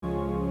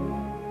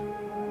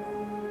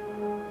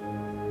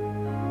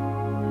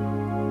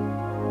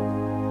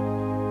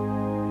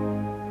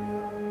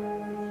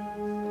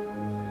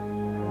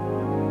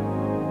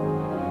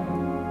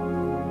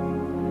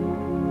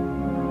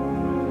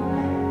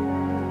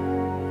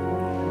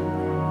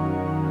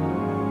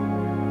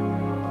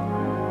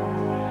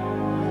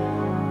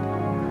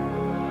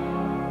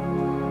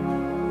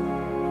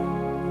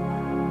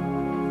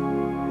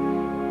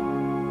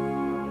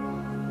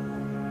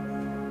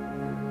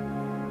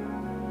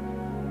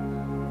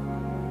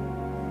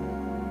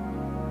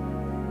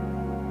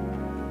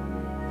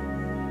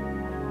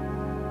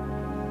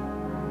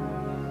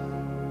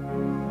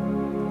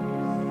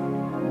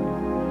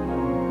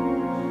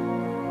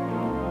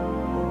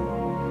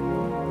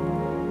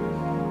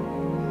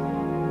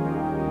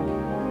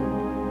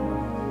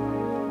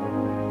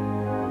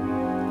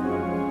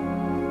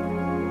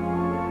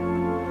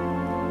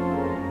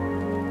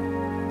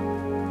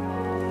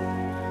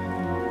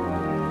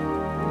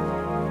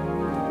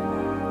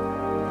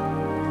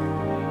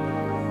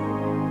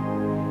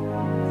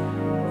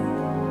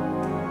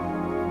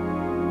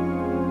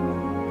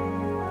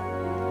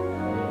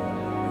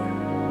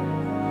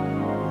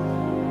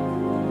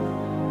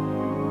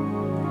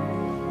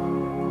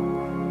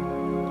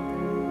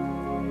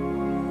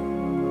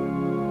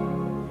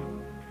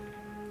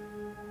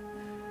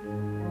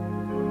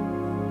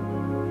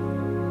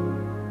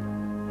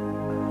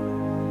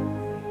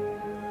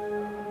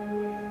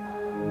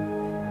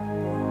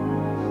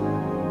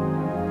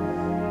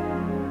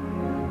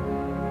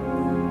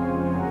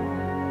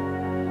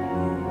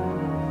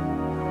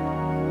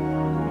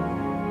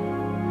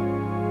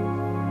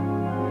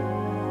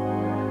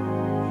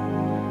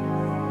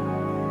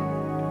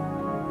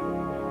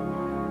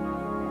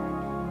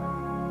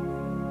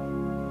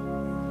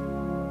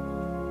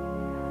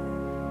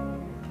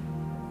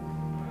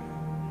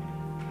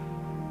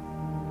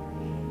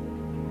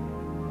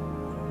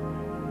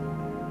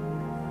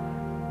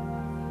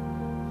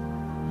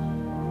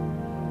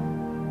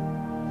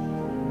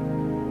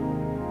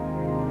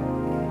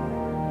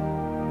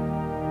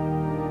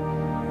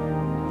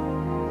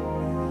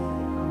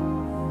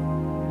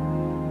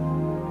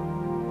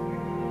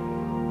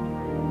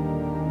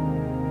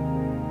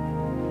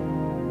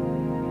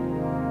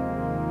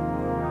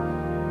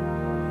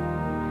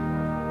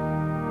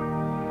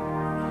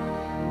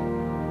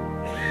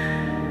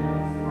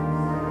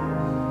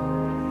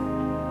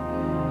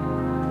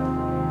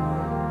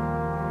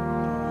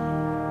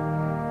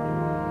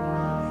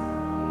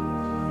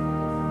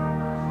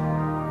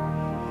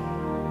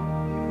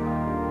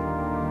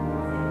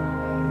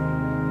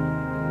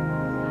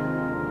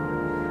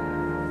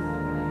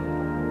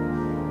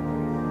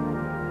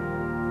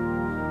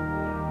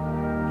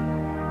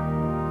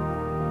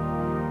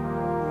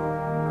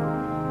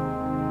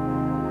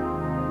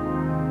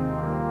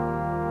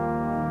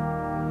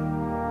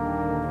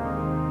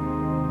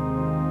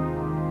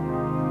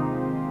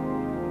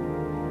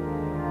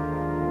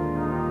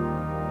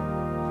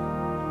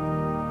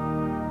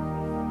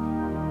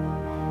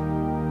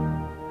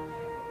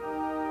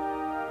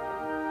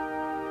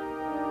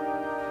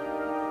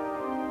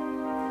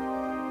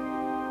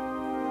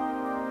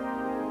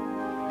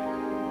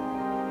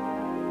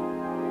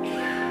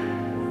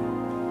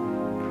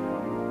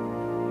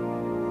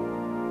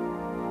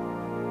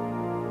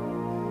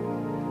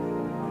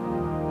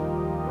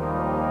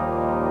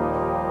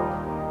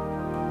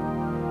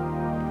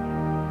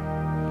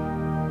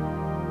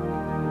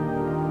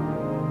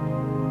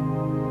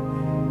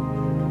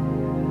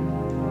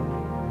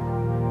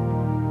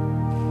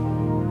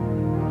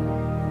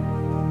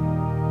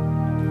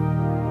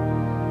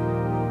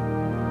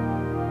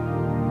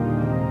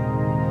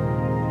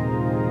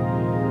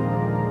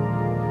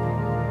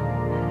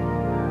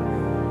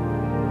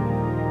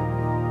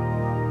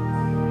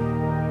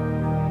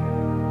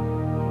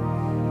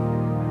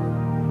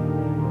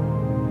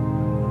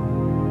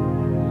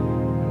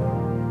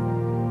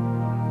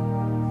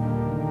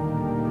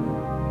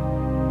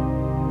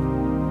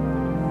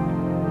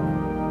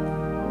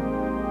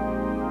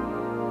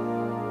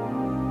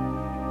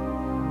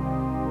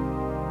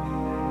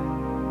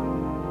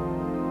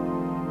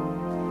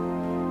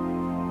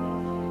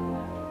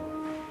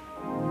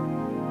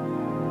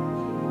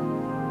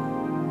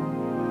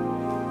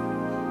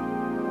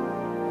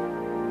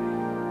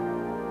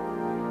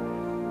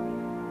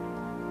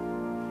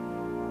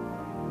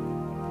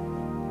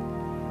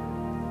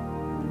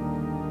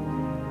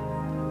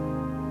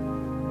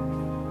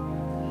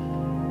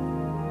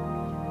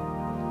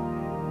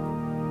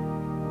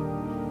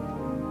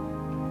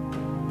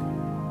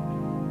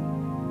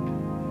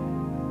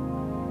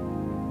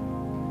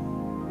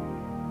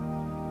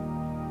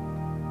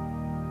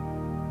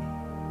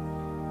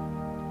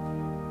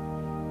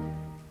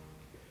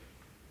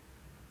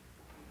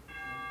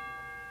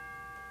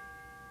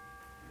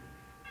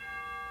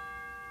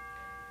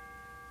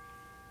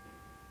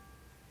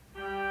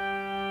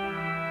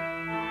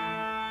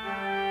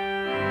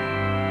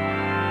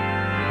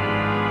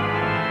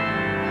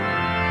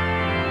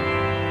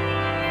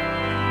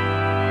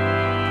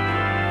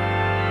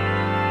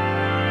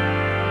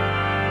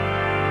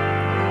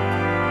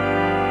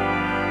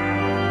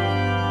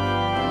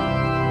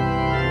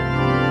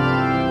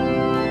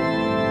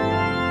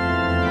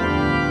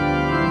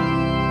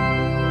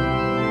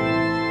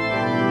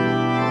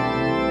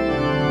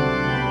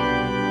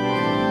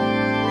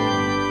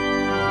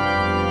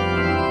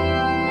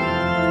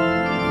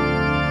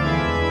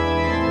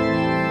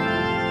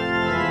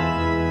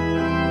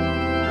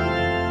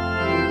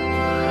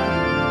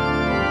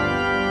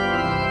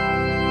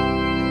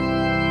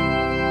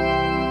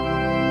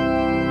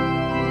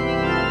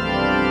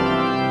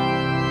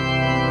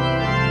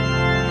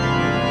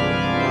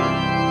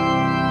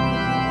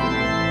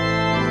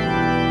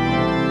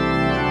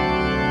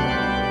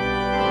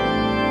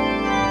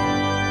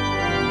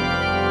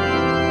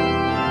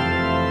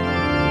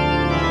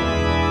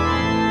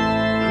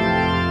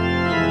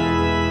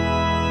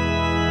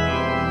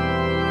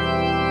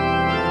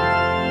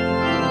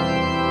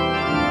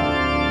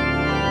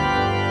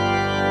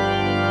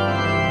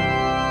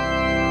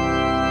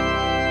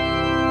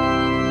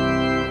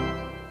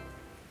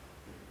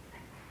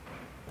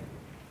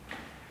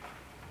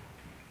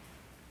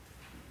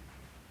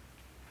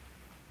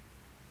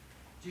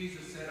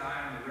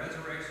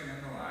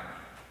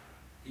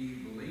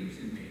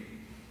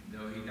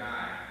Though he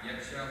die, yet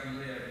shall he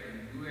live,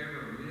 and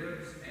whoever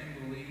lives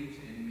and believes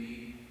in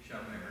me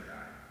shall never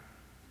die.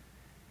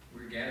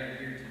 We're gathered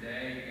here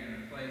today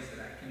in a place that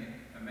I can't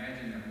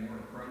imagine a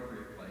more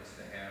appropriate place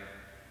to have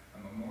a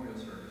memorial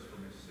service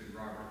for Miss Sue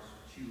Roberts.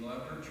 She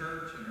loved her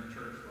church, and her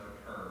church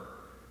loved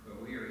her. But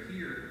we are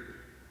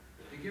here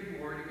to give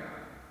glory to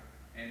God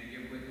and to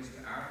give witness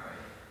to our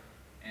faith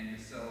and to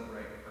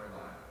celebrate her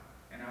life.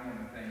 And I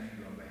want to thank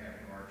you on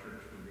behalf of our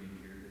church for being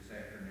here this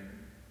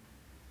afternoon.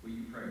 Will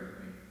you pray with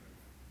me?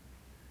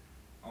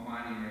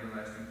 Almighty and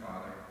everlasting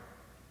Father,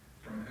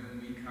 from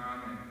whom we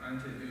come and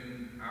unto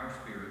whom our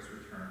spirits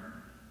return,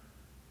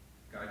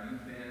 God,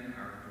 you've been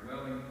our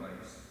dwelling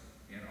place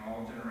in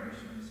all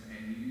generations,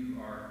 and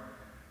you are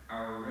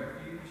our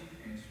refuge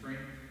and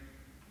strength,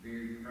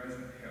 very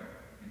present help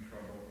in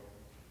trouble.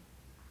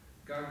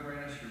 God,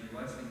 grant us your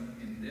blessing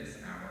in this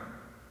hour.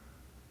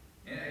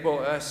 Enable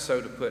us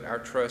so to put our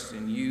trust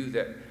in you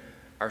that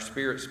our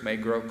spirits may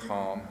grow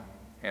calm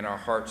and our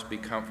hearts be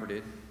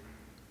comforted.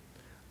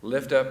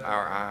 Lift up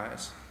our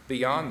eyes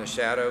beyond the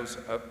shadows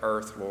of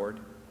earth, Lord,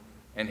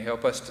 and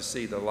help us to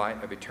see the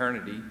light of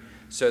eternity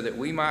so that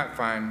we might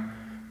find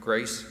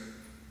grace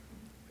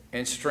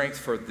and strength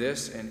for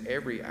this and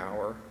every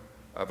hour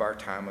of our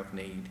time of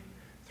need.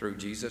 Through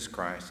Jesus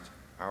Christ,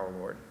 our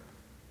Lord.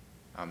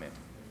 Amen.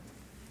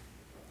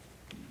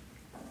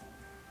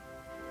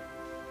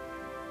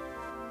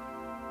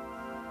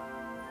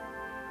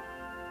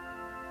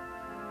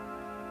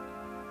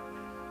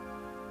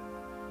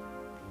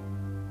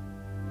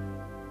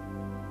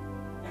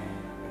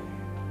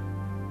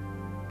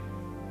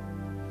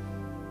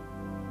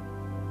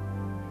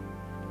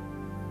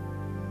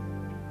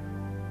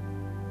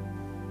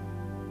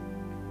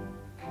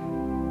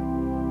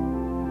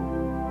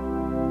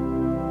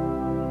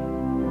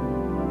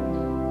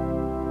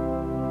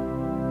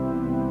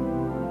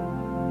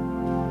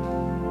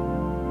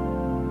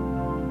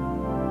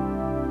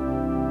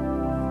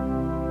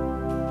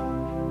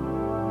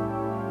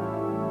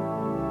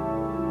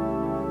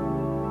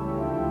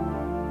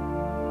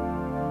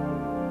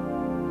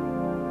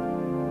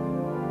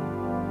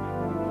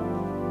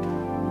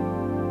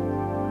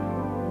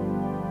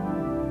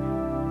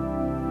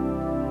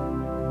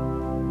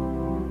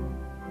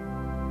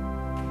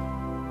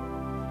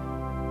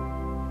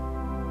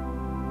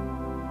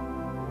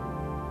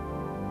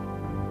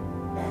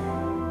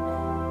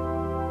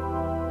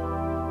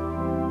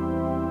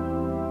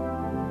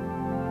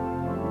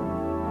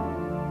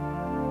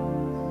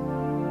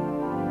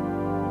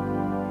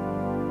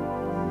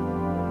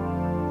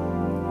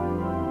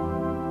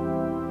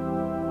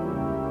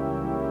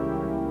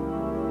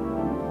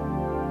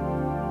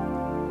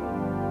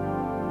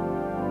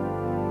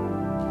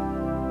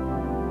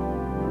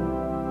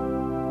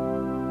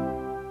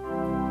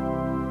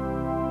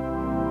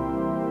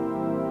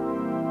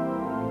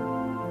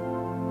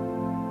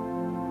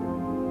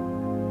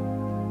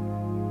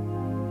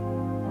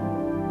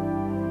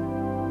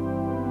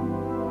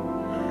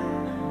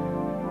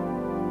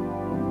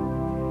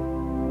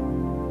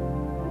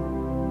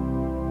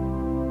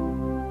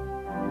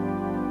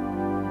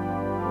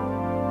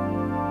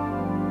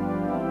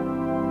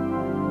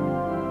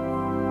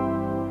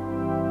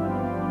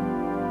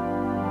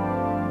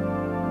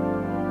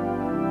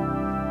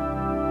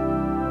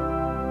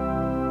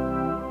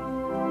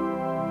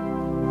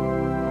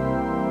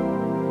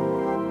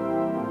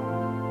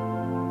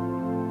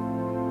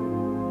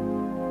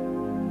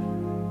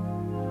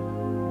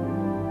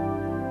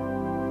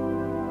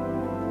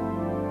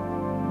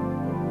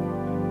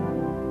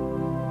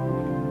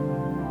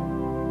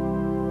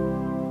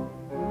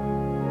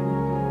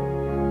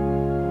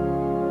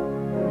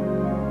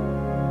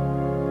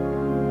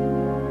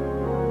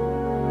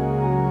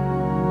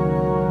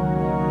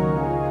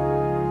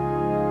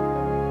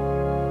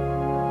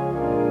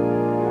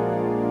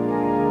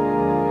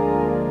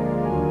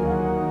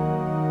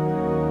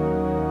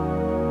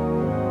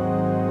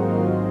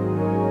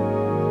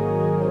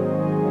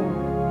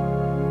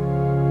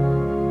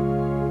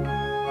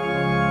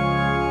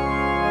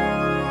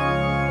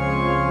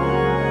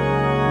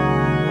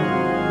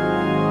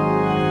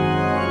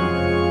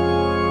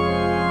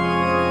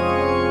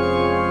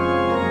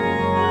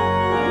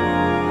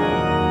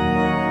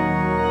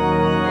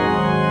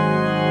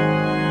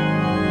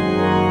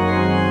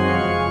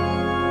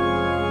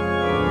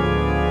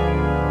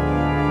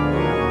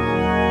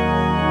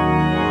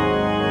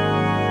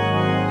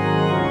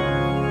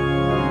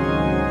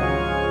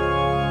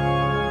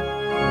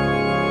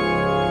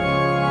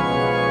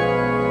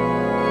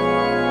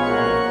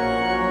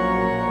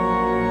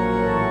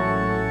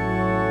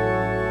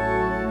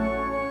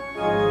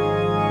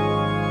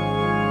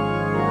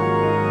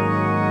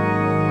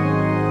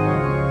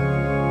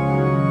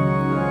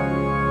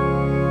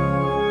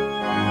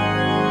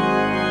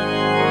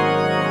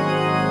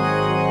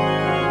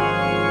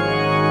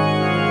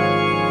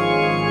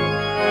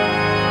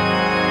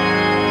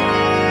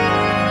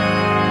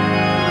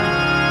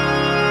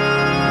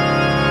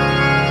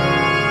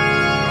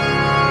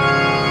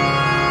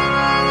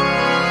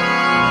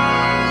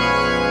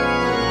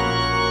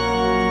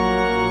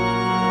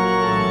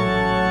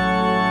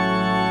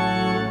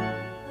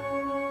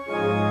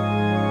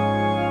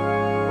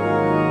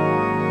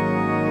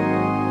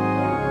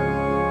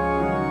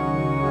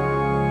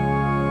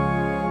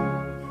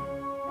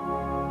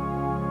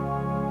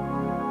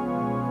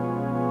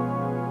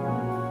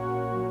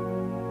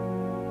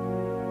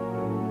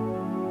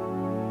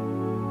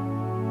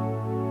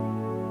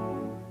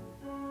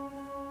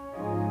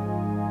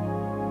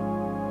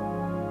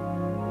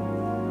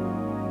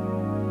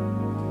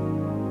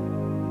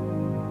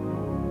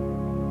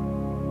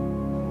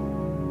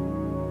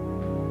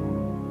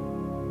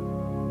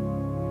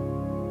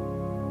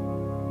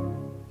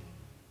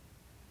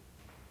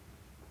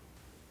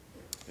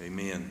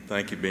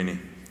 Thank you, Benny.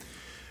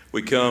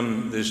 We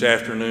come this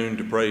afternoon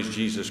to praise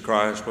Jesus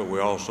Christ, but we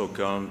also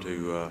come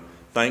to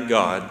thank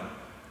God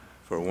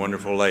for a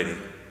wonderful lady,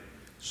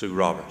 Sue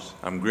Roberts.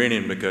 I'm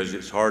grinning because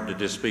it's hard to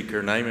just speak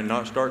her name and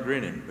not start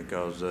grinning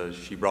because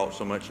she brought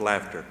so much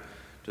laughter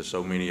to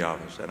so many of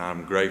us. And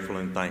I'm grateful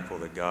and thankful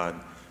that God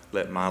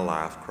let my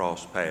life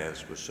cross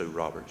paths with Sue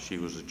Roberts. She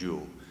was a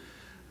jewel.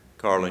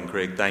 Carl and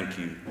Craig, thank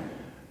you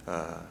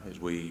as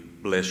we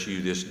bless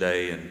you this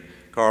day. And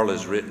Carl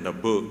has written a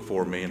book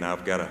for me, and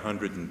I've got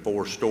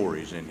 104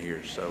 stories in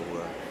here. So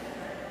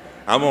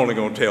I'm only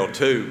going to tell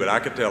 2, but I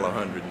could tell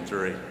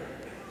 103.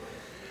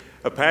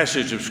 A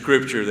passage of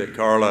Scripture that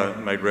Carla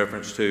made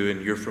reference to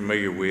and you're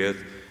familiar with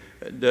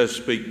does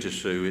speak to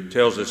Sue. It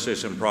tells us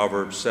this in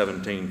Proverbs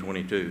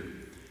 17:22.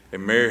 A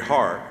merry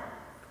heart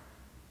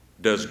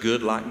does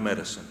good like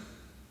medicine,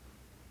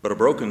 but a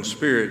broken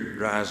spirit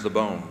dries the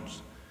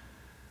bones.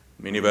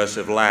 Many of us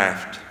have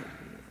laughed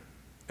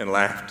and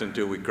laughed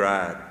until we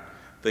cried,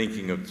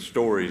 thinking of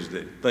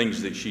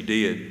things that she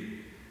did.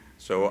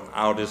 So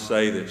I'll just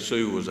say that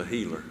Sue was a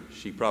healer.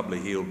 She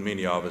probably healed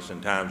many of us in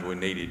times we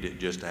needed it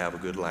just to have a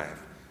good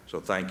laugh. So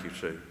thank you,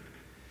 Sue.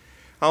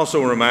 I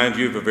also remind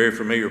you of a very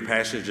familiar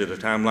passage at a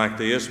time like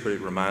this, but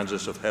it reminds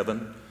us of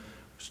heaven.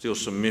 Still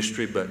some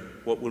mystery, but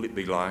what will it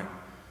be like?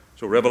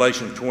 So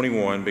Revelation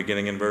 21,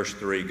 beginning in verse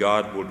 3,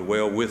 God will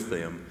dwell with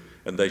them,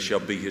 and they shall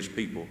be his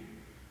people.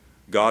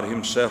 God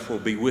himself will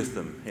be with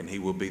them, and he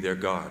will be their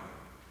God.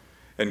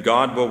 And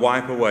God will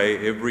wipe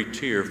away every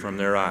tear from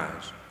their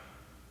eyes.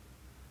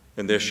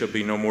 And there shall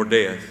be no more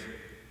death.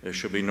 There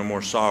shall be no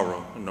more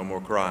sorrow and no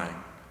more crying.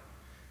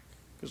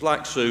 Because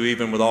like Sue,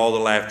 even with all the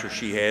laughter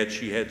she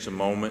had some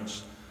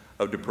moments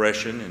of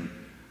depression, and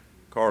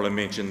Carla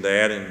mentioned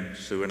that, and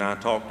Sue and I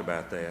talked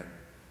about that.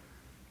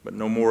 But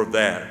no more of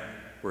that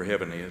where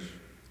heaven is.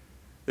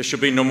 There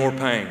shall be no more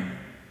pain,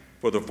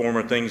 for the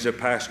former things have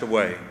passed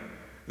away.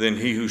 Then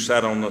he who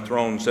sat on the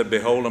throne said,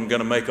 Behold, I'm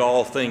going to make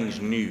all things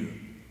new.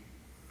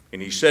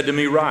 And he said to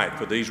me, Write,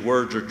 for these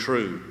words are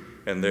true,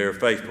 and they are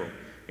faithful.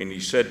 And he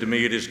said to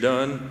me, It is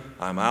done.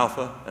 I'm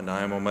Alpha and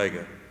I am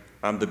Omega.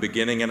 I'm the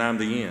beginning and I'm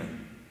the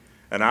end.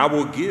 And I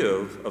will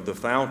give of the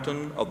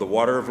fountain of the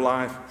water of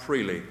life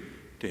freely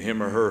to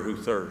him or her who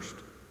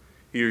thirsts.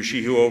 He or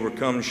she who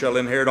overcomes shall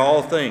inherit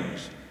all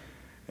things,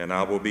 and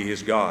I will be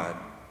his God,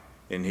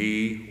 and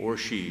he or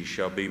she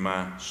shall be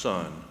my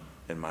son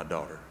and my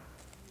daughter.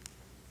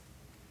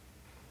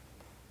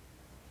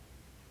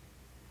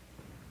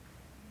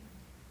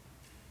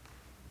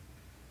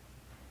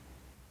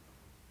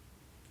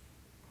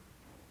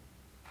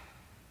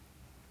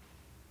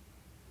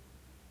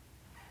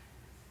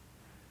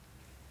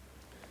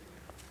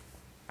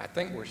 I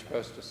think we're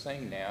supposed to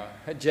sing now.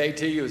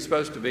 JT was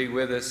supposed to be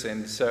with us,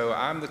 and so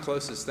I'm the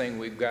closest thing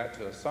we've got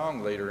to a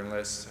song leader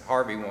unless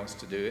Harvey wants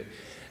to do it.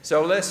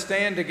 So let's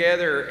stand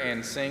together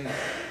and sing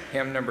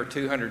hymn number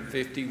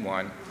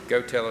 251,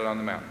 Go Tell It on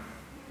the Mountain.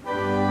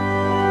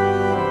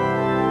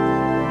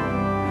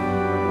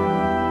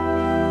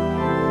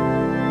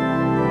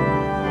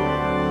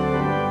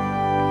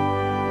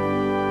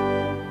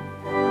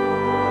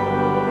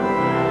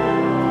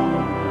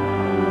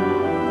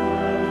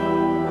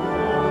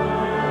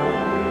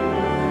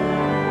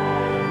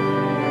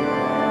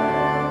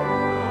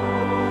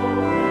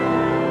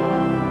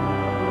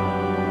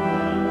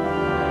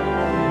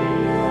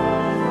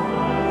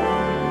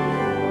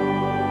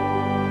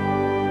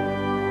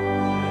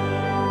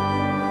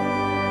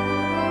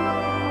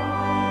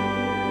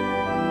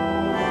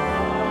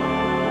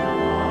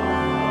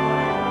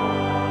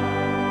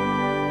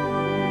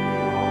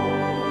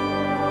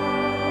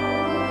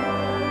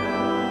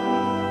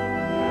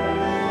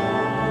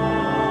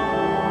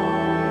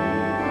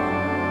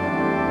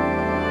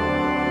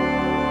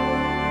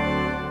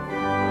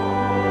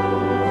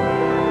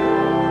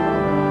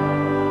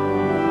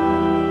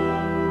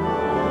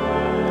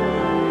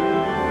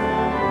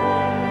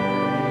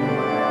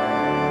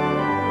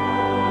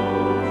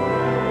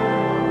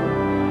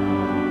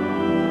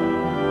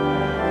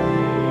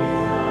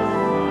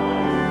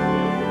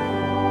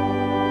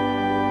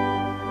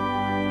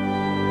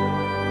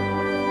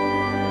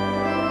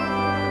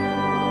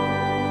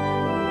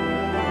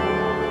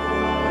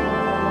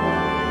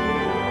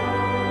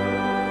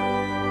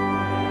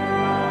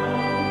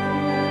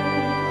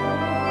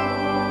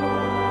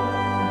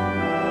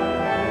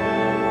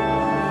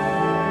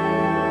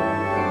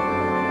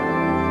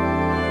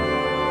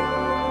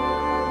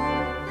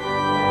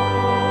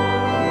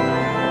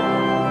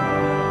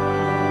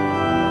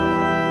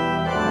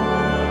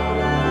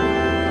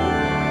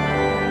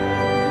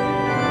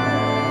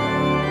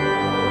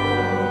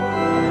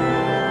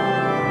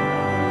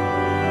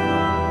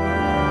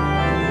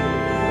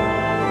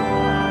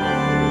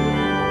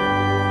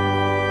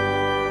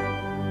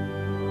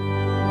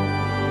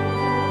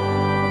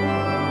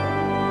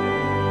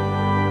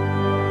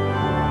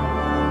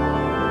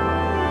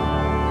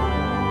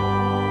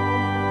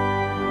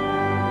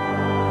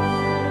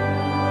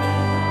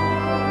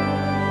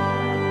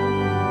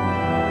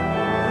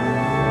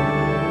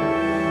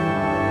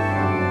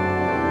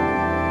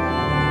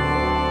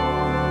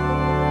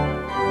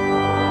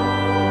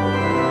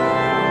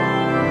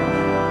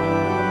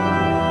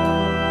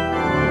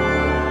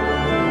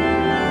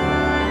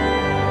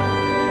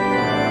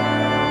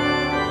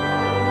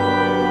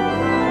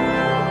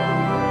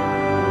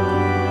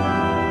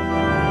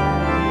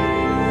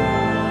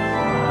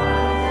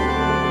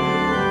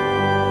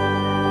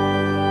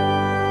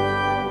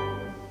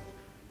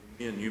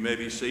 you may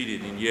be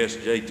seated. And yes,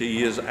 JT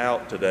is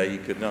out today. He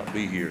could not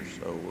be here,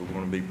 so we're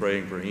going to be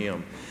praying for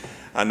him.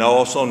 I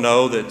also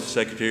know that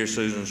Secretary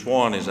Susan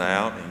Swan is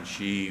out, and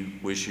she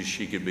wishes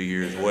she could be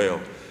here as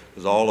well.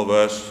 Because all of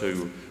us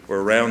who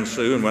were around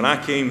Sue, and when I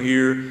came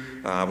here,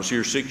 I was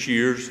here 6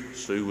 years.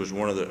 Sue was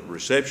one of the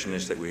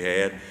receptionists that we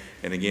had.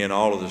 And again,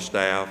 all of the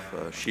staff,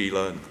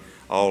 Sheila and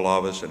all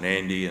of us, and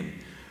Andy,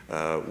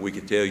 and we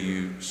could tell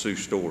you Sue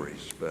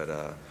stories.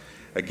 But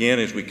again,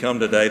 as we come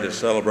today to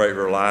celebrate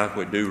her life,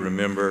 we do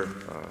remember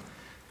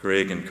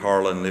Craig and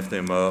Carla and lift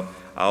them up.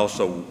 I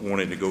also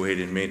wanted to go ahead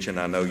and mention,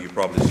 I know you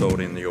probably saw it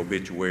in the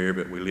obituary,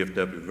 but we lift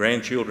up your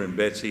grandchildren,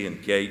 Betsy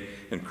and Kate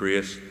and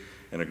Chris,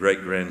 and a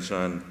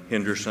great-grandson,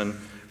 Henderson.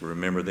 We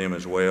remember them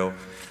as well.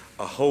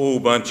 A whole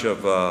bunch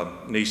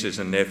of nieces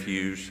and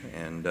nephews,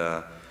 and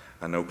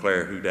I know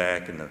Claire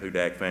Hudak and the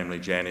Hudak family,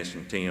 Janice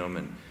and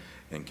Tim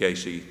and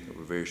Casey,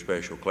 were very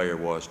special. Claire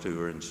was to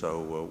her, and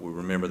so we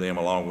remember them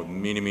along with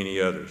many, many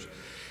others.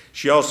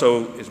 She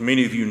also, as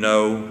many of you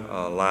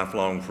know,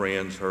 lifelong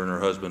friends, her and her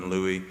husband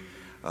Louis.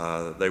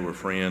 They were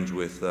friends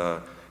with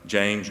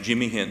James,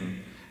 Jimmy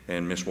Hinton,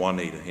 and Miss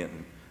Juanita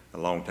Hinton, a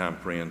longtime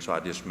friend. So I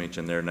just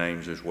mentioned their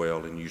names as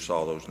well, and you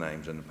saw those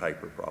names in the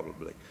paper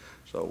probably.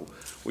 So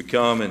we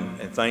come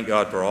and thank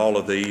God for all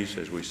of these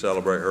as we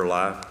celebrate her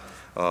life.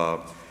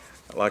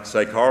 I'd like to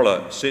say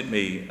Carla sent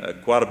me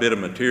quite a bit of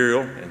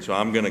material, and so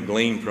I'm going to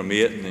glean from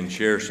it and then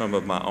share some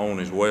of my own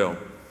as well.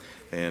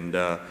 And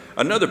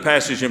another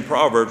passage in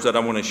Proverbs that I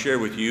want to share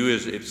with you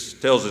is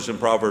it tells us in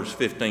Proverbs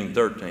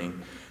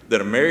 15:13 that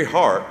a merry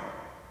heart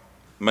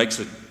makes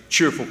a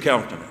cheerful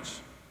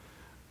countenance,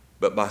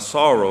 but by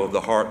sorrow of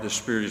the heart the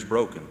spirit is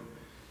broken.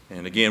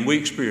 And again, we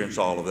experience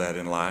all of that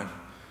in life.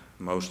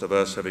 Most of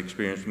us have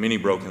experienced many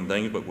broken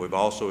things, but we've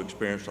also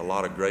experienced a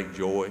lot of great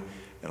joy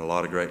and a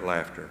lot of great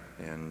laughter.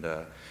 And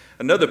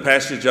another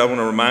passage I want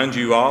to remind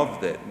you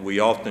of that we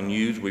often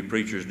use, we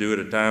preachers do at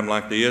a time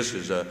like this,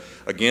 is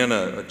again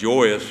a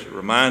joyous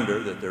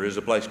reminder that there is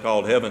a place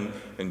called heaven,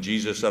 and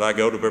Jesus said, I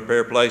go to prepare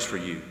a place for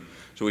you.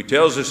 So he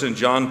tells us in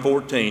John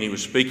 14, he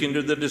was speaking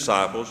to the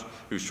disciples,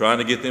 he was trying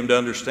to get them to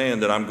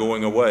understand that I'm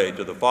going away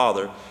to the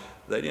Father.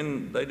 They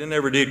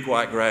never did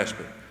quite grasp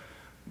it.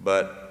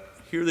 But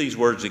hear these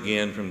words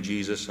again from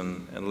Jesus,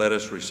 and let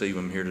us receive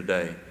them here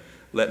today.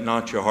 Let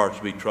not your hearts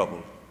be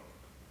troubled.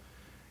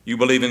 You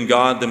believe in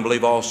God, then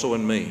believe also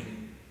in me.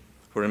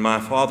 For in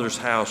my Father's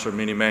house are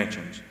many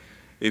mansions.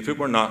 If it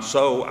were not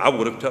so, I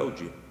would have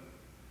told you.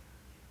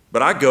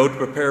 But I go to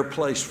prepare a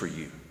place for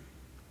you.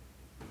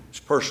 It's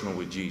personal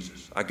with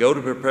Jesus. I go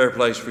to prepare a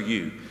place for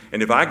you.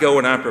 And if I go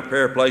and I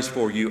prepare a place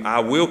for you,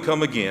 I will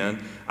come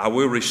again. I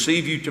will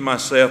receive you to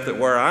myself, that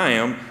where I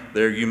am,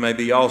 there you may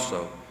be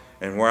also.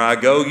 And where I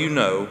go, you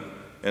know,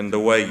 and the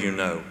way you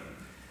know.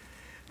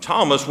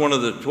 Thomas, one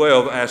of the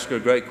 12, asked a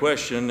great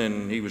question,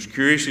 and he was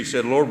curious. He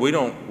said, Lord, we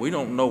don't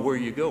know where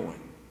you're going.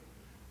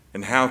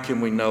 And how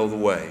can we know the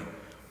way?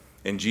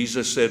 And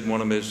Jesus said one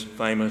of his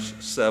famous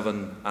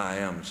 7 I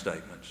am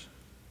statements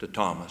to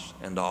Thomas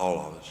and to all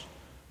of us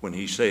when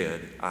he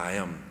said, I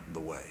am the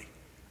way,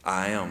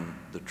 I am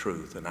the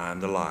truth, and I am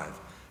the life,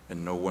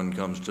 and no one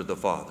comes to the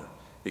Father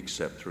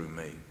except through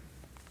me.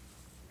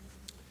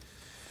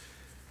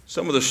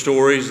 Some of the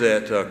stories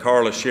that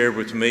Carla shared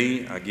with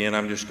me, again,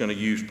 I'm just going to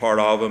use part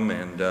of them,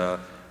 and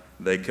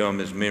they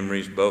come as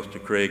memories both to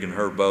Craig and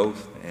her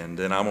both, and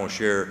then I'm going to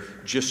share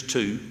just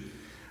 2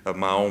 of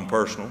my own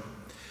personal.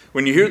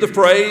 When you hear the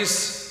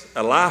phrase,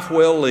 a life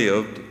well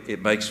lived,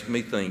 it makes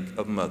me think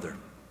of mother.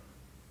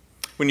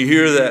 When you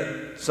hear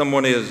that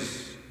someone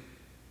is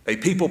a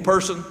people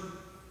person,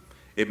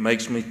 it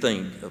makes me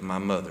think of my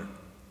mother.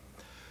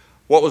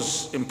 What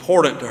was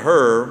important to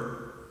her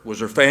was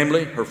her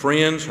family, her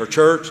friends, her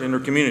church, and her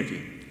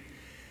community.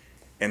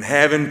 And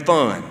having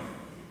fun.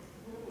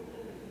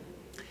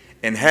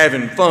 And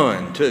having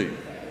fun, too.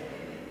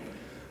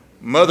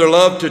 Mother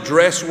loved to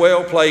dress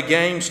well, play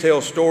games,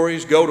 tell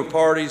stories, go to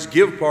parties,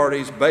 give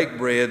parties, bake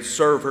bread,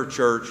 serve her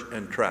church,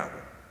 and travel.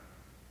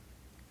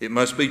 It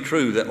must be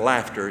true that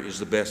laughter is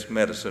the best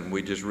medicine.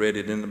 We just read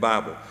it in the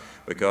Bible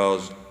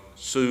because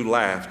Sue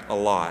laughed a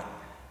lot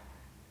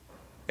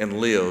and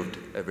lived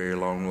a very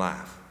long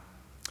life.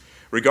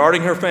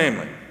 Regarding her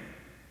family,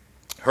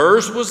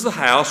 hers was the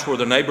house where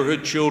the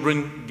neighborhood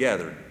children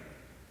gathered.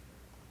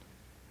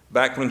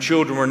 Back when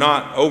children were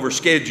not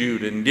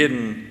overscheduled and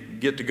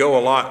didn't get to go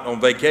a lot on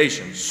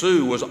vacation,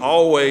 Sue was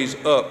always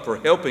up for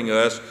helping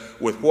us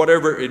with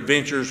whatever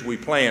adventures we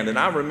planned. And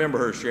I remember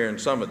her sharing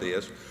some of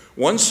this.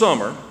 One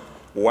summer,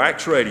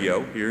 Wax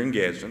Radio here in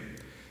Gadsden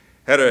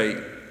had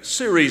a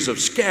series of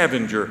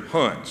scavenger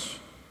hunts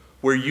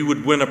where you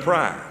would win a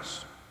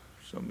prize.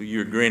 Some of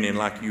you are grinning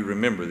like you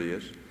remember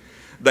this.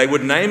 They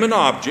would name an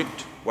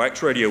object,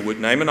 Wax Radio would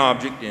name an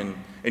object, and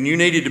you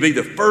needed to be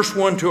the first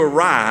one to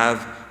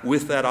arrive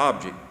with that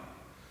object.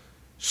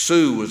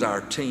 Sue was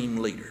our team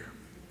leader.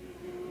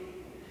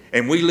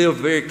 And we lived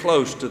very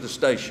close to the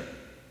station.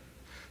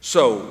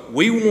 So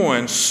we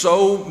won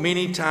so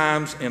many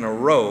times in a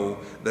row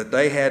that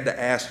they had to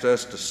ask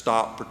us to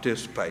stop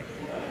participating.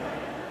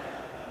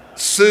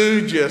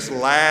 Sue just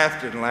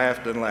laughed and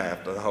laughed and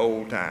laughed the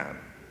whole time.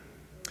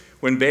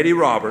 When Betty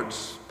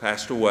Roberts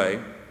passed away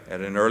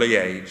at an early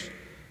age,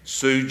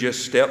 Sue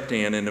just stepped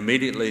in and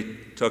immediately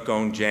took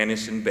on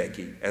Janice and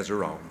Becky as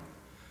her own.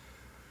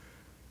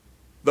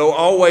 Though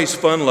always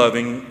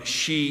fun-loving,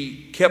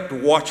 she kept a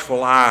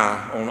watchful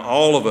eye on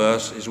all of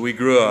us as we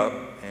grew up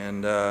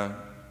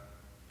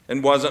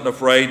and wasn't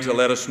afraid to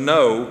let us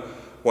know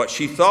what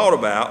she thought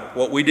about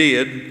what we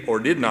did or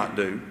did not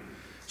do.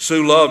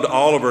 Sue loved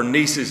all of her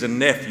nieces and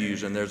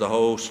nephews, and there's a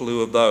whole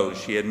slew of those.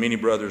 She had many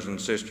brothers and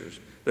sisters,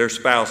 their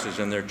spouses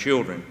and their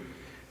children,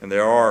 and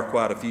there are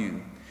quite a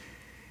few.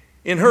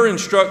 In her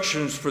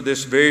instructions for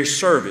this very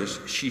service,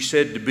 she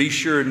said to be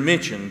sure and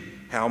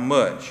mention how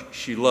much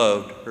she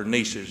loved her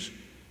nieces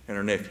and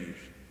her nephews.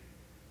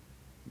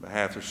 On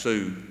behalf of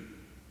Sue,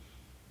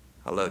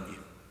 I love you.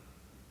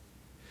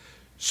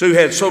 Sue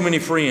had so many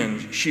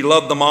friends. She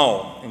loved them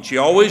all, and she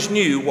always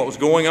knew what was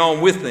going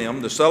on with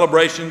them, the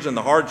celebrations and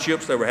the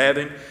hardships they were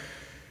having.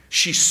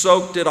 She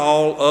soaked it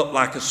all up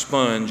like a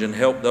sponge and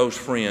helped those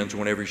friends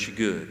whenever she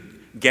could.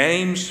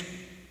 Games,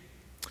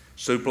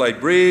 Sue played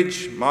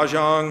bridge,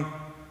 mahjong,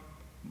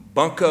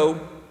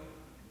 bunco,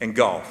 and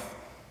golf.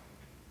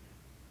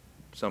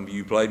 Some of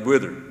you played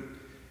with her.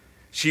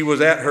 She was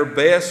at her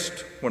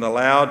best when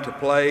allowed to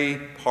play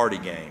party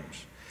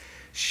games.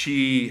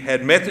 She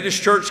had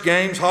Methodist church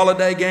games,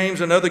 holiday games,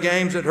 and other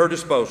games at her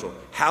disposal.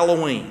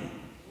 Halloween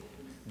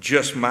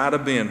just might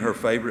have been her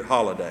favorite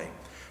holiday.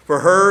 For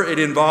her, it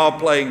involved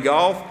playing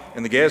golf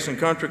in the Gadsden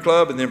Country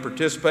Club and then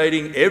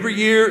participating every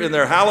year in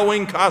their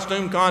Halloween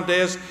costume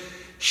contest.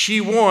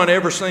 She won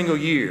every single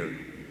year.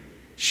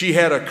 She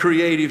had a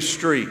creative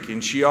streak,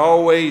 and she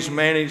always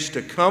managed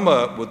to come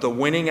up with a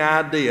winning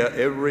idea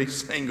every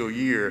single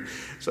year.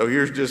 So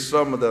here's just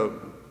some of the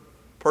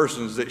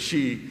persons that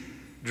she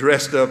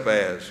dressed up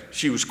as.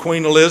 She was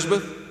Queen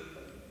Elizabeth.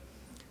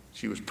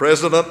 She was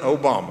President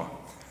Obama.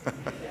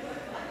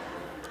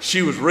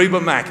 She was Reba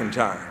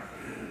McEntire,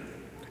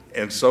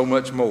 and so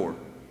much more.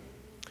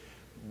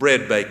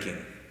 Bread baking.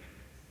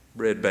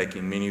 Bread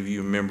baking. Many of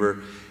you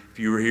remember, if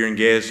you were here in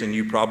Gadsden,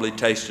 you probably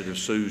tasted of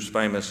Sue's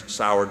famous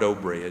sourdough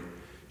bread.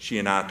 She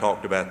and I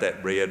talked about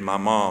that bread. My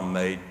mom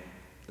made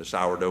the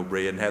sourdough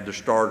bread and had the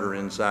starter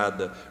inside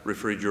the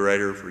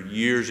refrigerator for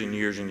years and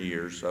years and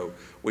years. So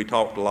we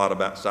talked a lot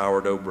about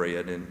sourdough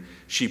bread, and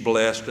she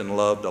blessed and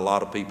loved a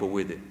lot of people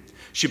with it.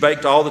 She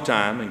baked all the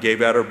time and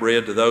gave out her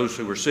bread to those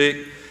who were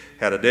sick,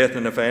 had a death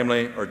in the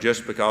family, or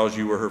just because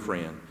you were her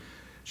friend.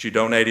 She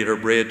donated her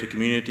bread to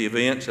community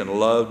events and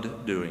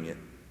loved doing it.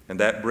 And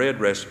that bread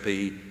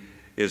recipe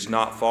is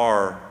not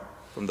far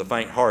from the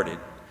faint-hearted.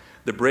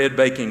 The bread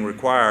baking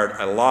required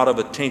a lot of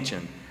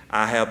attention.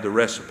 I have the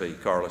recipe,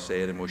 Carla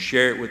said, and will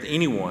share it with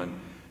anyone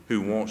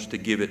who wants to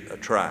give it a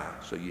try.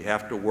 So you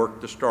have to work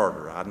the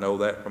starter. I know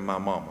that from my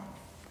mama.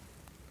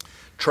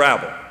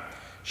 Travel.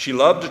 She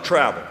loved to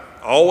travel,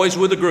 always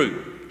with a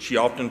group. She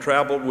often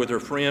traveled with her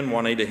friend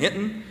Juanita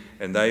Hinton,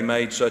 and they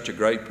made such a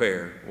great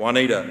pair.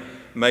 Juanita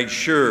made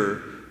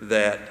sure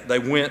that they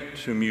went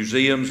to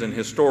museums and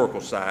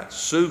historical sites.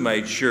 Sue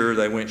made sure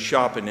they went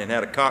shopping and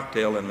had a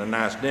cocktail and a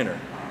nice dinner.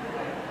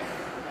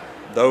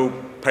 Though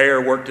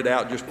pair worked it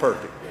out just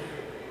perfect.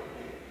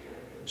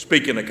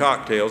 Speaking of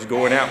cocktails,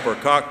 going out for a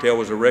cocktail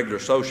was a regular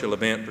social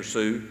event for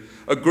Sue.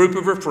 A group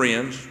of her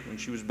friends, when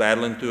she was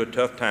battling through a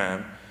tough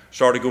time,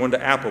 started going to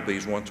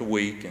Applebee's once a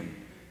week, and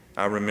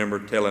I remember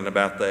telling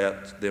about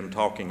that, them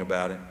talking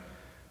about it.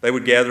 They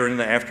would gather in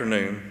the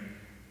afternoon.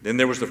 Then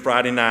there was the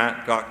Friday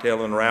night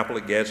cocktail and raffle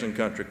at Gadsden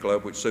Country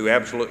Club, which Sue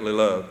absolutely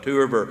loved.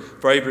 Two of her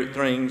favorite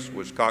things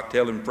was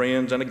cocktailing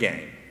friends and a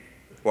game.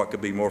 What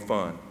could be more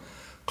fun?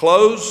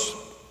 Clothes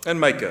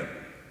and makeup.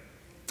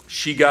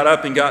 She got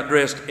up and got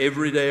dressed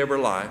every day of her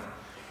life.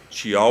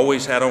 She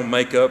always had on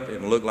makeup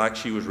and looked like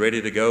she was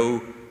ready to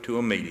go to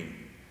a meeting.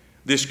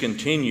 This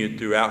continued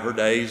throughout her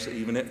days,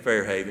 even at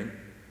Fairhaven.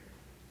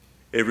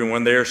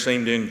 Everyone there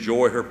seemed to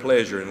enjoy her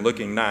pleasure in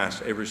looking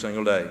nice every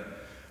single day.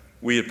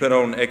 We had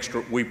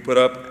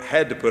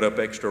had to put up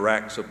extra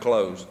racks of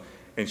clothes,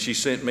 and she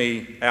sent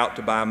me out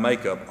to buy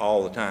makeup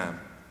all the time.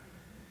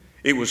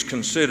 It was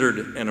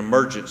considered an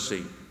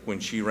emergency when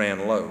she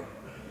ran low.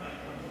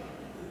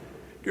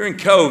 During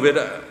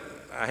COVID,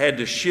 I had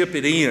to ship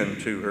it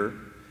in to her,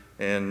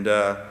 and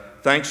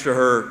thanks to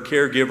her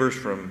caregivers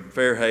from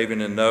Fairhaven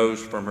and those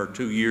from her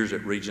 2 years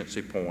at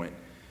Regency Point,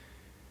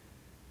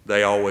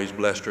 they always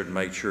blessed her and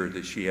made sure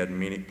that she had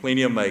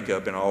plenty of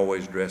makeup and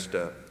always dressed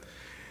up.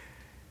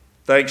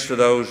 Thanks to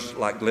those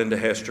like Linda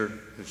Hester,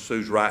 who's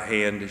Sue's right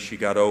hand as she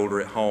got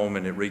older at home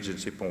and at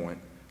Regency Point,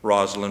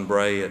 Rosalind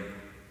Bray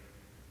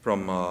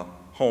from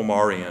Home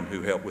RN,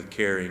 who helped with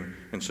caring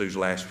in Sue's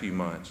last few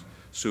months.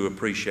 Sue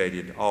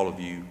appreciated all of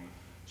you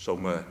so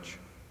much.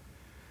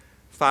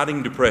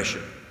 Fighting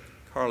depression.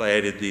 Carla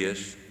added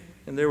this,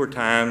 and there were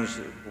times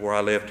where I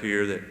left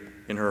here that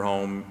in her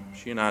home,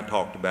 she and I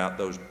talked about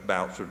those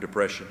bouts of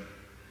depression,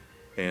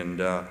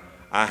 and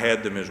I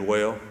had them as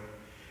well.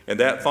 And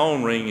that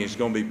phone ring is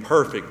going to be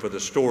perfect for the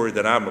story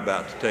that I'm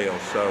about to tell.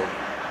 So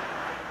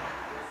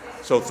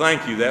So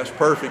thank you. That's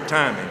perfect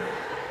timing.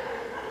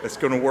 It's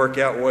going to work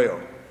out well.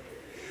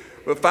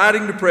 But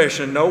fighting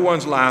depression, no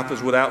one's life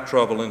is without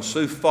trouble, and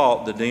Sue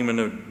fought the demon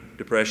of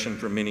depression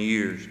for many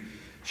years.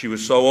 She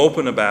was so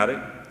open about it,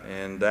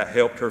 and that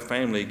helped her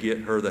family get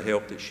her the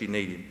help that she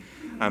needed.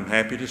 I'm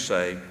happy to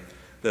say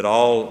that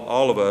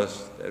all of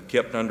us have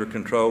kept under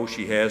control.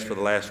 She has for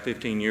the last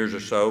 15 years or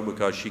so,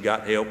 because she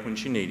got help when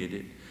she needed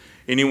it.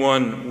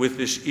 Anyone with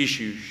this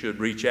issue should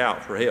reach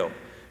out for help.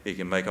 It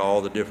can make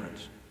all the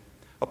difference.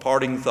 A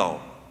parting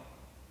thought.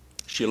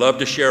 She loved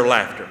to share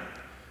laughter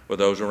with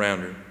those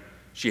around her.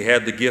 She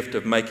had the gift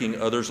of making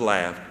others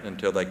laugh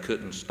until they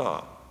couldn't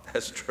stop.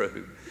 That's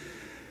true.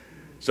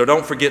 So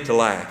don't forget to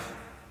laugh.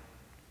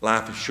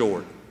 Life is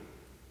short,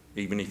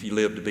 even if you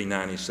live to be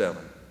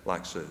 97,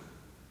 like Sue.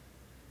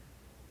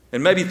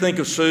 And maybe think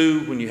of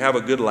Sue when you have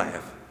a good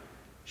laugh.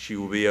 She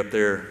will be up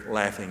there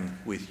laughing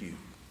with you.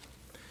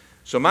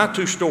 So my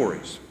two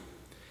stories.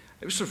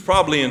 This was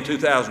probably in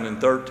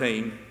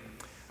 2013.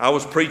 I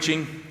was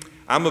preaching.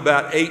 I'm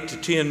about 8 to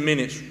 10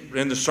 minutes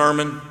in the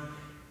sermon,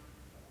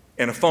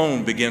 and a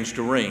phone begins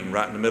to ring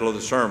right in the middle of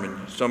the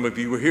sermon. Some of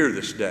you were here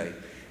this day.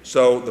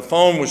 So the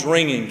phone was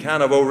ringing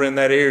kind of over in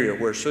that area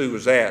where Sue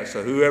was at.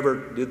 So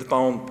whoever did the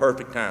phone,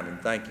 perfect timing.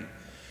 Thank you.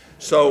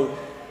 So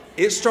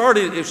it's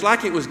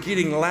like it was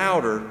getting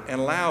louder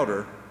and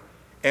louder.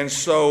 And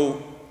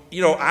so,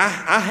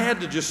 I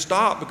had to just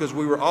stop because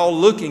we were all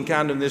looking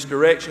kind of in this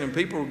direction and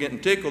people were getting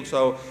tickled.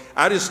 So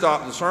I just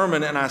stopped the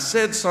sermon and I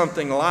said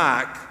something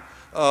like,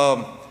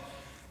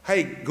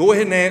 hey, go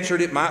ahead and answer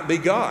it. It might be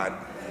God.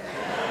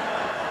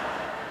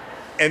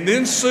 And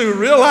then Sue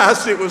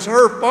realized it was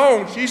her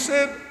phone. She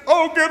said,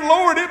 oh, good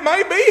Lord, it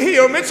may be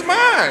him. It's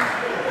mine.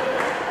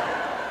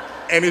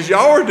 And as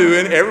y'all were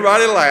doing,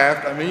 everybody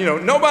laughed. I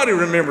mean, nobody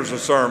remembers a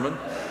sermon.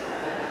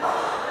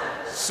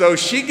 So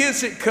she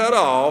gets it cut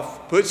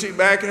off, puts it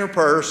back in her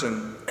purse,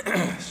 and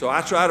so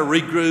I try to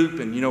regroup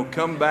and,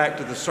 come back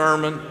to the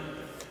sermon.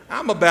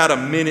 I'm about a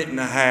minute and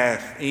a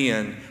half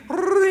in.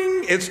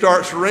 Ring, it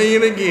starts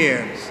ringing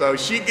again. So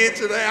she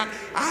gets it out.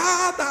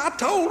 I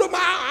told him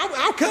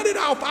I'll cut it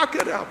off. I'll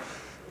cut it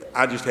off.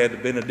 I just had the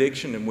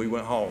benediction and we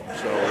went home.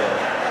 So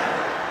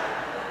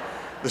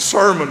the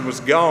sermon was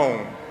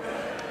gone.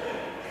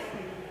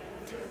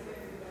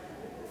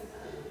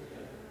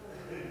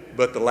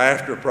 But the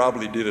laughter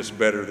probably did us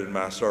better than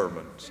my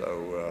sermon.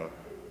 So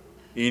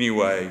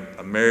anyway,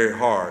 a merry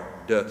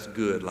heart doth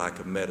good like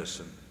a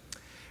medicine.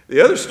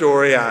 The other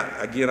story,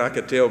 I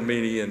could tell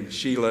Minnie and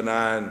Sheila and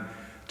I and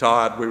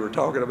Todd, we were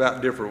talking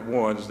about different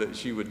ones that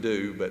she would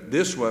do. But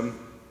this one,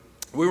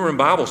 we were in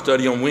Bible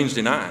study on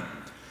Wednesday night.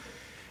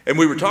 And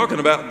we were talking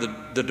about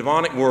the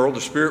demonic world,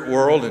 the spirit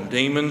world, and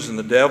demons and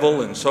the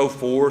devil and so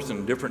forth,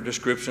 and different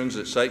descriptions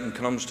that Satan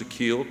comes to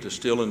kill, to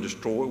steal, and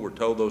destroy. We're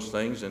told those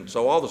things. And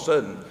so all of a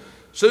sudden,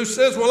 Sue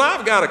says, well,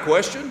 I've got a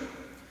question.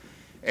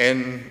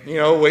 And,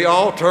 we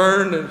all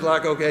turned and it's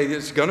like, okay,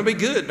 it's going to be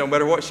good no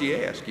matter what she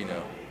asks,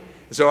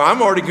 So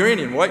I'm already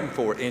grinning, waiting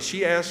for it. And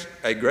she asked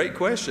a great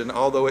question,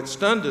 although it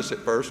stunned us at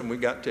first and we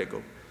got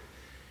tickled.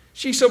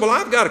 She said, well,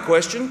 I've got a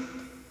question.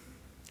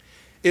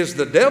 Is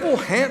the devil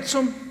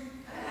handsome?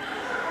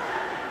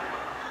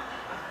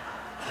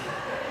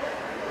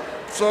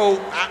 So,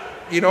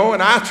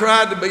 and I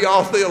tried to be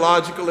all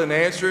theological and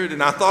answer it,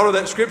 and I thought of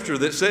that scripture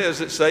that says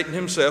that Satan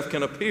himself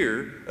can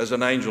appear as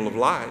an angel of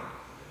light.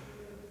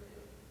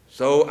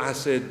 So I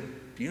said,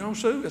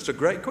 Sue, that's a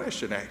great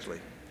question, actually.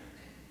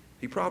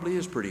 He probably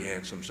is pretty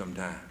handsome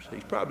sometimes.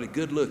 He's probably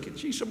good looking.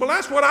 She said, well,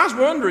 that's what I was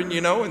wondering,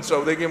 and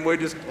so again, we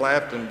just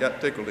laughed and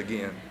got tickled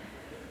again.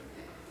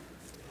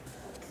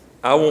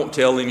 I won't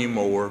tell any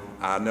more.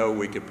 I know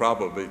we could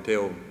probably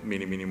tell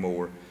many, many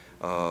more.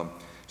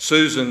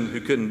 Susan,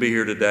 who couldn't be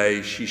here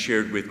today, she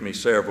shared with me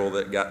several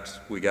that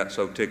we got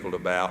so tickled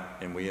about,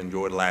 and we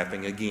enjoyed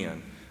laughing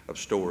again of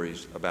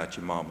stories about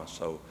your mama.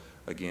 So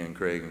again,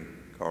 Craig and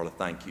Carla,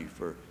 thank you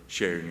for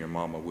sharing your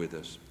mama with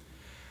us.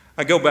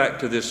 I go back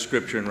to this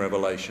scripture in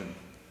Revelation.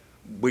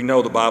 We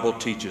know the Bible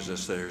teaches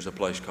us there's a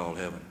place called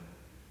heaven.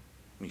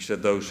 And he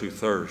said those who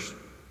thirst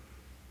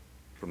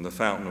from the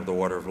fountain of the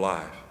water of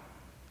life,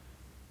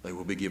 they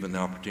will be given the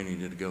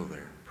opportunity to go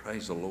there.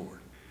 Praise the Lord.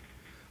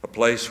 A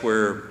place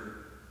where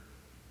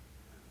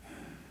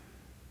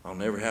I'll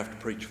never have to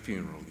preach a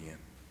funeral again.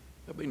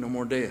 There'll be no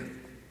more death.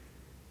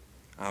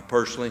 I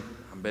personally,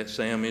 I bet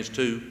Sam is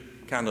too,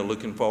 kind of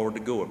looking forward to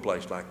go a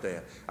place like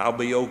that. I'll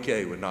be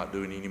okay with not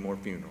doing any more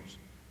funerals.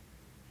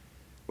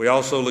 We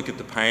also look at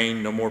the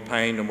pain, no more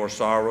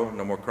sorrow,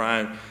 no more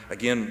crying.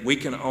 Again, we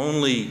can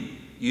only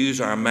use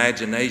our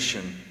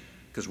imagination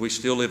because we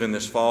still live in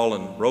this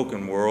fallen,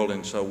 broken world,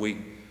 and so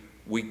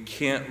we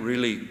can't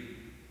really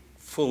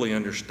fully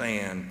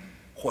understand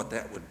what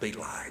that would be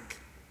like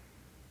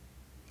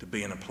to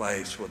be in a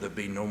place where there'd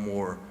be no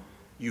more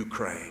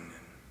Ukraine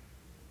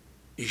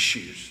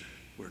issues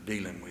we're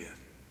dealing with.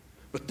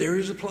 But there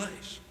is a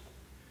place.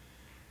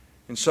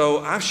 And so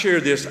I've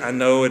shared this, I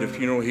know, at a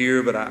funeral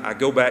here, but I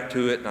go back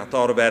to it and I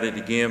thought about it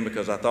again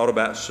because I thought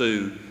about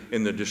Sue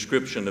in the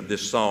description of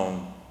this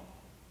song.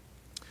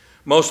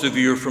 Most of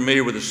you are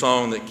familiar with a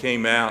song that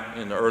came out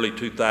in the early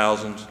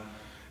 2000s.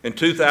 In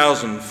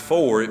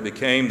 2004, it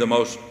became the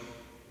most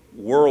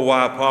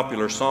worldwide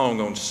popular song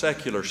on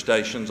secular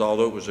stations,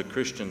 although it was a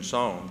Christian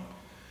song.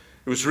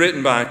 It was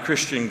written by a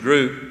Christian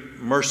group,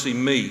 Mercy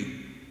Me.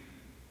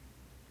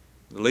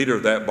 The leader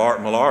of that,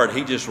 Bart Millard,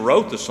 he just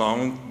wrote the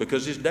song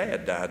because his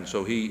dad died. And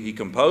so he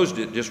composed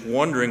it just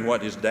wondering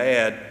what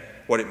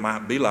it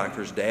might be like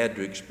for his dad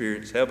to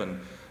experience heaven.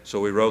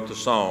 So he wrote the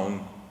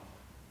song.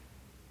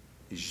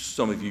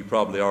 Some of you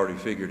probably already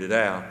figured it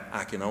out.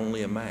 I Can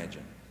Only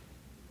Imagine.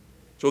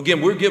 So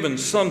again, we're given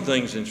some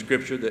things in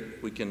Scripture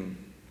that we can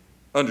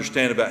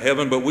understand about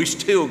heaven, but we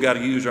still got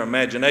to use our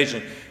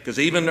imagination, because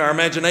even our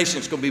imagination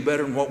is going to be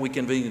better than what we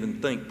can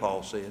even think,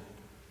 Paul said.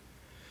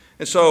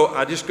 And so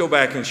I just go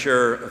back and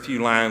share a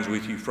few lines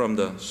with you from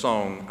the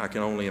song, I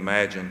Can Only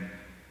Imagine,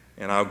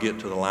 and I'll get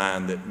to the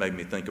line that made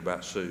me think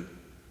about Sue.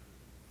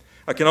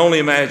 I can only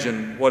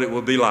imagine what it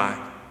will be like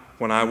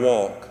when I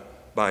walk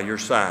by your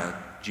side,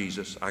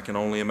 Jesus. I can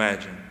only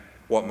imagine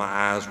what my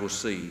eyes will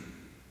see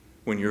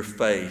when your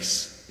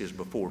face is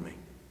before me.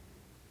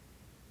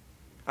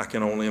 I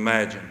can only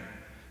imagine,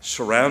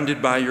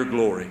 surrounded by your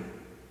glory,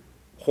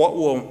 what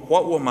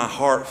will my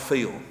heart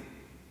feel?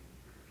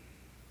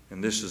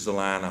 And this is the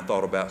line I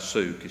thought about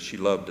Sue, because she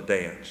loved to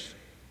dance.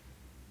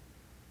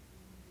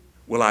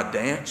 Will I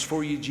dance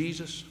for you,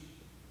 Jesus?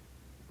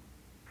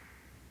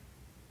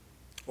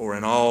 Or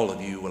in all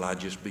of you, will I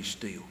just be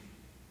still?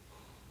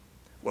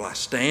 Will I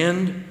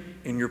stand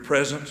in your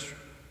presence?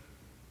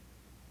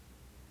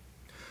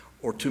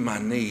 Or to my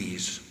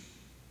knees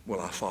will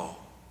I fall?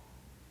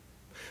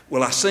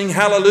 Will I sing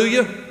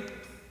hallelujah?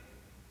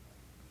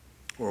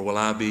 Or will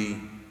I be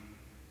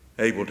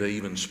able to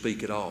even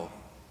speak at all?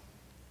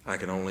 I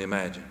can only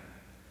imagine.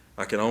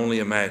 I can only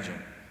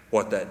imagine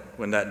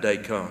when that day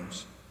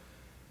comes.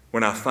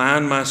 When I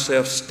find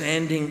myself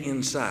standing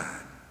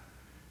inside,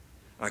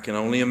 I can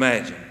only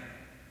imagine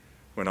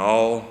when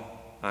all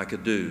I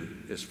could do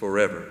is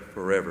forever,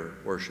 forever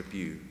worship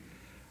you.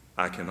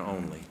 I can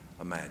only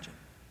imagine.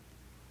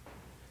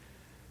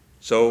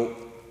 So,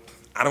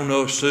 I don't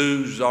know if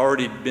Sue's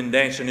already been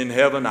dancing in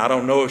heaven. I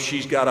don't know if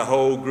she's got a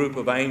whole group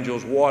of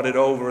angels wadded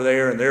over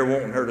there and they're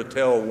wanting her to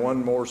tell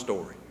one more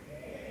story.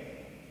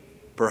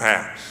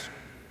 Perhaps.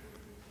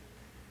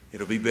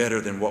 It'll be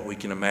better than what we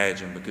can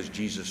imagine, because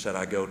Jesus said,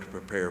 I go to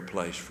prepare a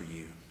place for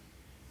you.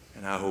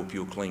 And I hope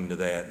you'll cling to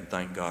that and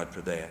thank God for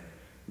that.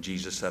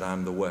 Jesus said,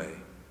 I'm the way,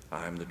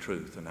 I am the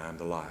truth, and I am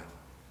the life.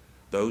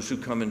 Those who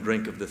come and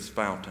drink of this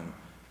fountain,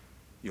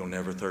 you'll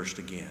never thirst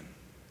again.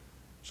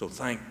 So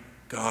thank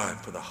God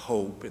for the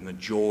hope and the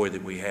joy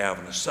that we have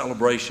and the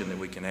celebration that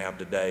we can have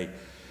today.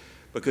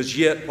 Because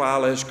yet,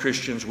 while as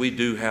Christians we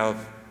do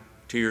have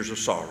tears of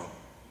sorrow,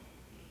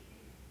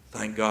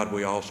 thank God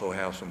we also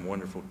have some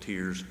wonderful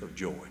tears of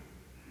joy.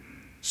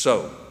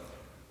 So,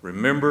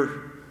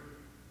 remember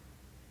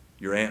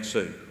your Aunt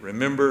Sue.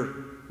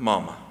 Remember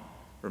Mama.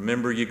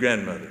 Remember your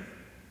grandmother.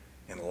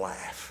 And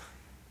laugh.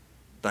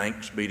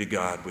 Thanks be to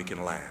God we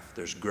can laugh.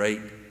 There's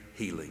great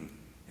healing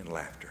in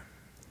laughter.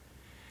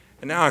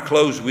 And now I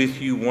close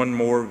with you one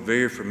more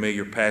very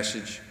familiar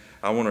passage.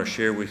 I want to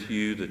share with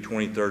you the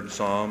 23rd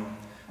Psalm.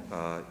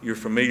 You're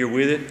familiar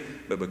with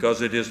it, but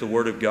because it is the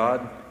Word of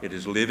God, it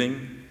is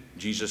living.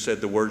 Jesus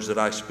said, the words that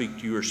I speak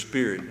to you are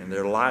spirit and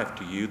they're life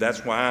to you.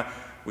 That's why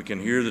we can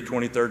hear the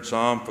 23rd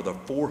Psalm for the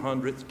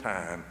 400th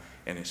time,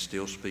 and it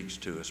still speaks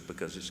to us,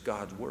 because it's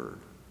God's Word.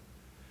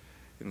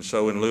 And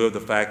so in lieu of the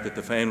fact that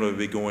the family would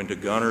be going to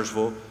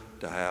Gunnersville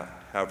to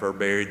have her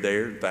buried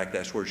there, in fact,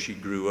 that's where she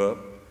grew up,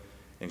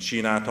 and she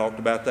and I talked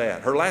about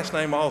that. Her last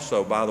name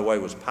also, by the way,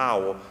 was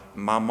Powell.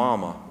 My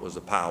mama was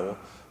a Powell.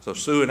 So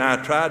Sue and I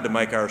tried to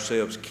make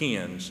ourselves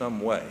kin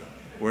some way.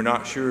 We're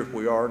not sure if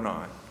we are or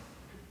not.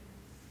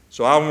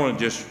 So I want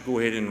to just go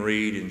ahead and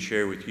read and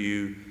share with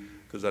you,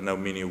 because I know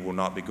many will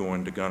not be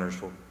going to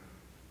Gunnersville,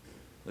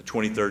 the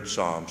 23rd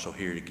Psalm, so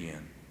hear it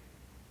again.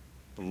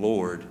 The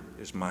Lord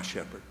is my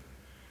shepherd.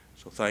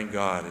 So thank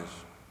God, as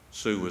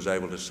Sue was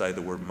able to say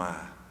the word my.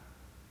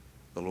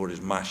 The Lord is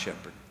my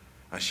shepherd.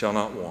 I shall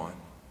not want.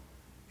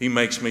 He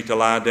makes me to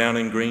lie down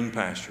in green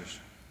pastures,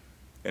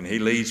 and he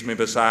leads me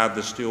beside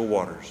the still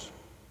waters.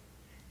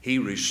 He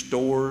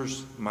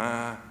restores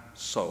my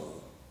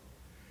soul.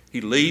 He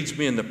leads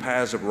me in the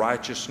paths of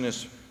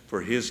righteousness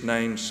for his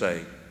name's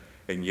sake.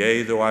 And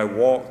yea, though I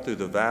walk through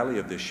the valley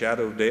of the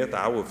shadow of death,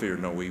 I will fear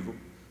no evil,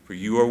 for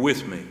you are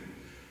with me.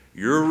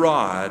 Your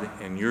rod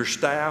and your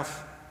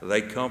staff,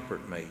 they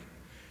comfort me.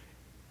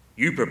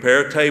 You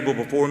prepare a table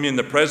before me in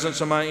the presence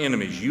of my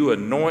enemies. You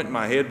anoint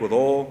my head with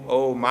oil.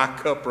 Oh, my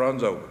cup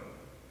runs over.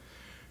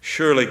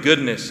 Surely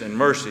goodness and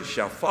mercy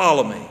shall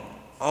follow me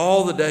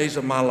all the days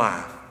of my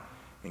life.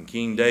 And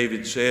King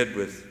David said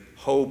with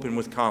hope and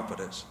with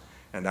confidence,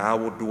 and I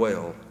will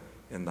dwell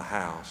in the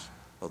house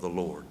of the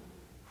Lord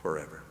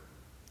forever.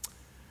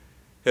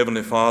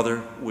 Heavenly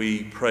Father,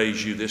 we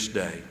praise you this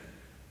day.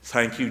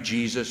 Thank you,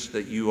 Jesus,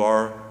 that you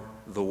are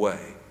the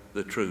way,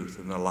 the truth,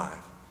 and the life.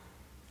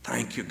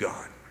 Thank you,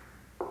 God,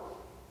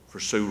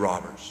 for Sue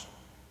Roberts.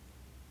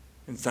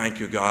 And thank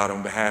you, God,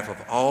 on behalf of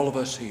all of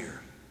us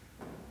here,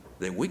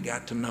 that we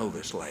got to know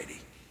this lady.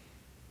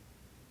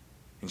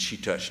 And she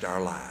touched our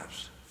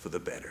lives for the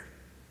better.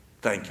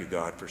 Thank you,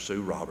 God, for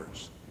Sue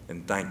Roberts.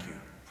 And thank you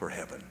for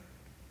heaven.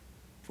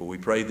 For we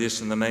pray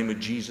this in the name of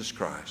Jesus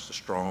Christ, the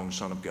strong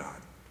Son of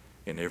God.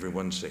 And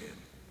everyone said,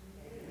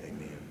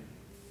 amen.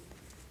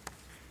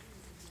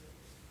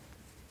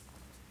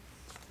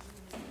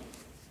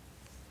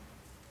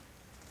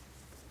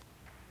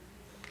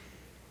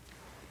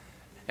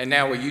 And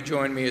now will you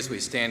join me as we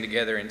stand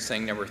together and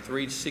sing number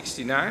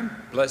 369,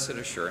 Blessed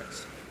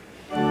Assurance.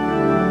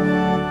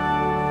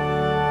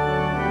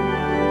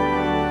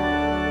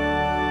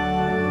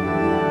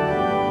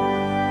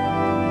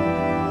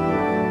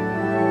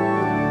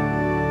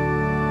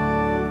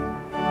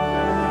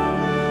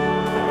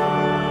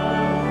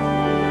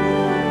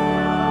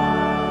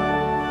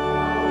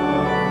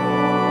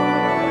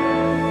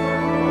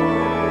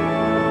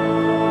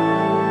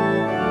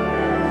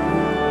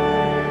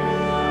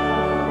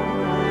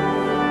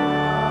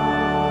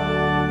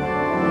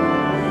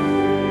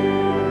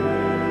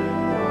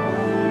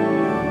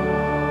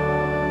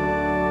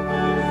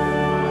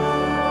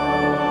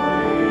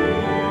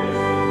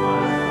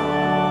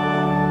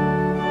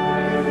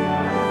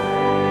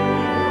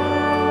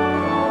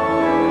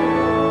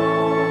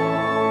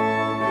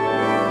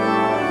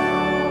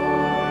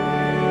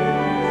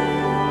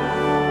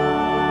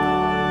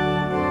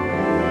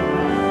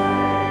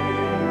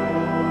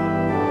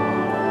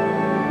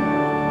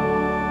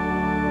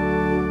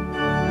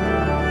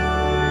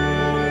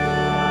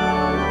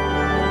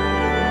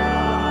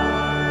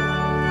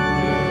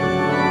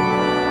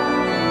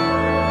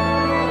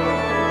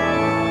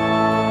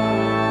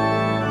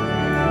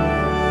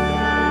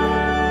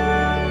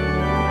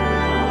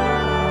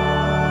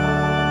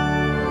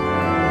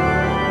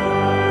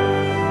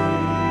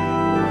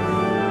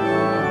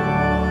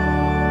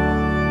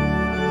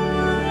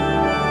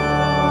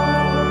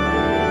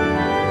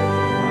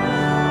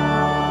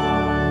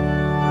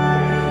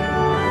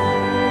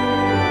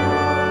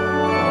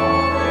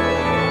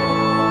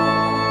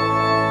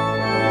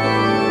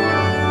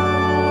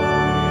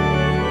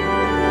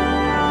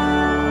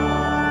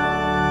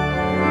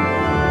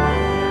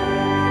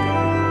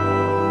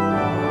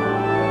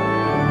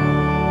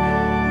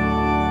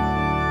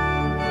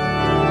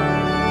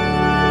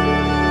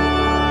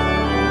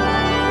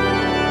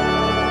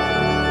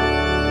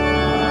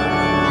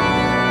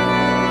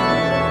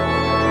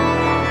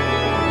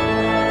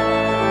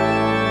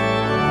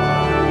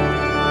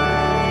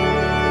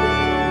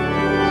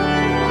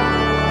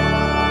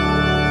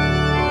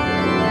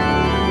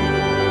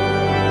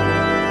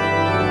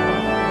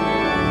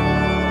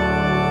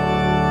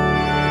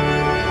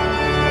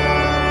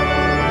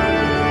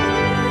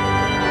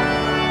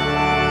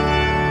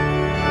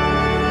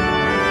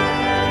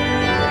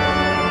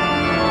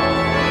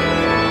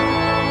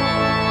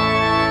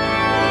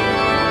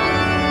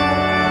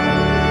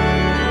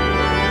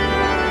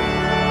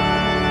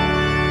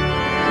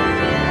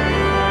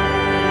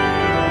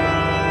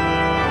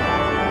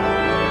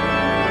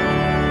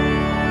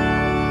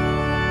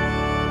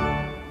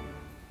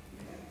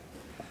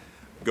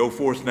 Go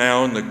forth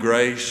now in the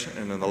grace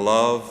and in the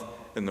love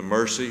and the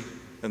mercy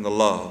and the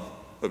love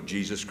of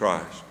Jesus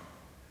Christ.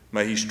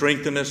 May he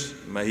strengthen us,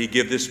 may he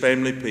give this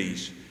family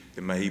peace,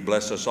 and may he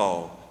bless us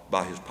all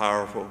by his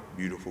powerful,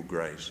 beautiful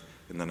grace.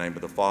 In the name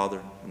of the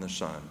Father, and the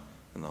Son,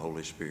 and the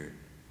Holy Spirit.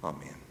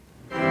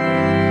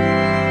 Amen.